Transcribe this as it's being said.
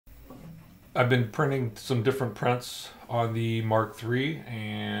I've been printing some different prints on the Mark III,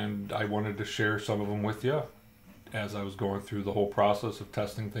 and I wanted to share some of them with you as I was going through the whole process of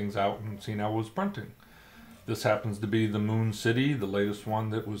testing things out and seeing how it was printing. This happens to be the Moon City, the latest one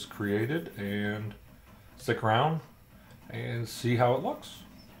that was created, and stick around and see how it looks.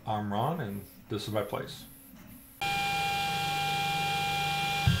 I'm Ron, and this is my place.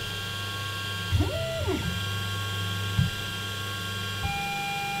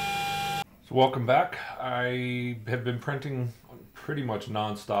 So welcome back. I have been printing pretty much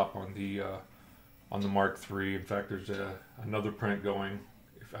non-stop on the Mark III. In fact, there's another print going.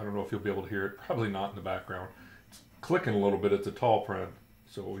 I don't know if you'll be able to hear it. Probably not in the background. It's clicking a little bit. It's a tall print,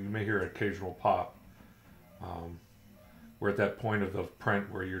 so you may hear an occasional pop. We're at that point of the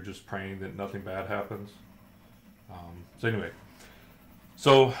print where you're just praying that nothing bad happens. So anyway,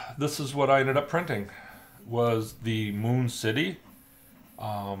 so this is what I ended up printing. Was the Moon City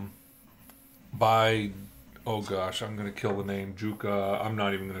by, oh gosh, I'm going to kill the name, Juka. I'm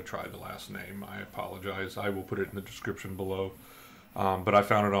not even going to try the last name. I apologize. I will put it in the description below. But I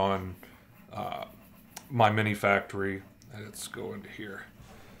found it on my mini factory. Let's go into here.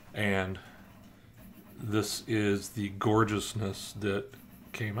 And this is the gorgeousness that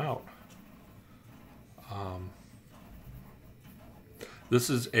came out. This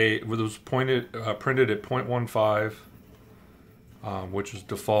is it was printed at 0.15, which is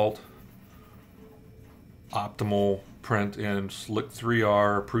default optimal print in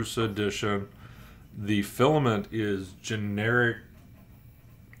Slic3r Prusa edition. The filament is generic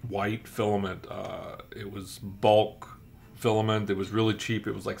white filament. It was bulk filament. It was really cheap.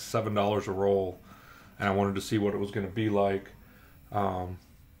 It was like $7 a roll, and I wanted to see what it was going to be like. And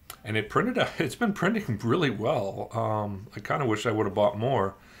it printed. It's been printing really well. I kind of wish I would have bought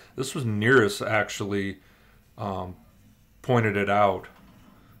more. This was Nearest actually pointed it out,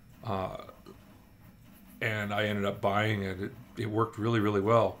 and I ended up buying it. It worked really, really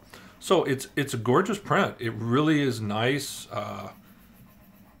well. So it's a gorgeous print. It really is nice. Oh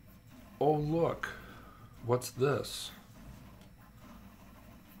look, what's this?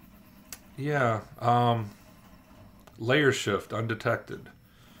 Yeah, layer shift undetected.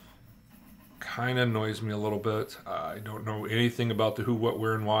 Kind of annoys me a little bit. I don't know anything about the who, what,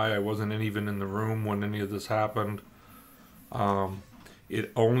 where, and why. I wasn't even in the room when any of this happened.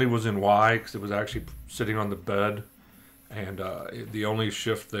 It only was in Y because it was actually sitting on the bed, and the only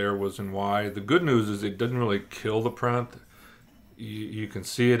shift there was in Y. The good news is it didn't really kill the print. You can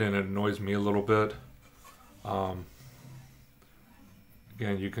see it, and it annoys me a little bit. Again,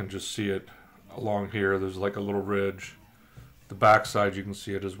 you can just see it along here. There's like a little ridge. The back side, you can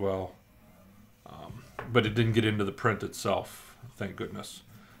see it as well. But it didn't get into the print itself, thank goodness.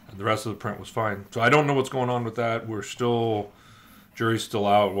 And the rest of the print was fine. So I don't know what's going on with that. Jury's still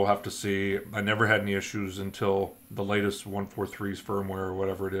out. We'll have to see. I never had any issues until the latest 143's firmware or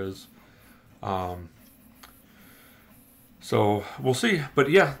whatever it is. So we'll see.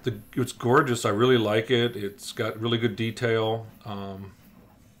 But yeah, it's gorgeous. I really like it. It's got really good detail.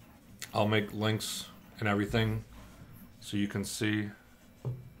 I'll make links and everything so you can see.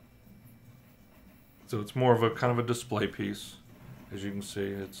 So it's more of a kind of a display piece. As you can see,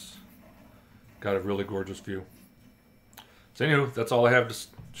 it's got a really gorgeous view. So anyway, that's all I have to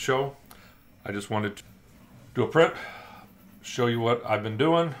show. I just wanted to do a print, show you what I've been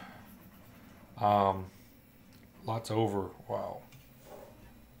doing. Lots over, wow.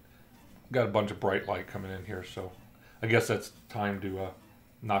 Got a bunch of bright light coming in here, so I guess that's time to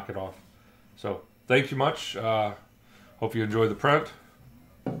knock it off. So thank you much. Hope you enjoy the print.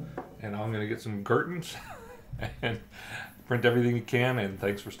 And I'm going to get some curtains and print everything you can, and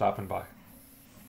thanks for stopping by.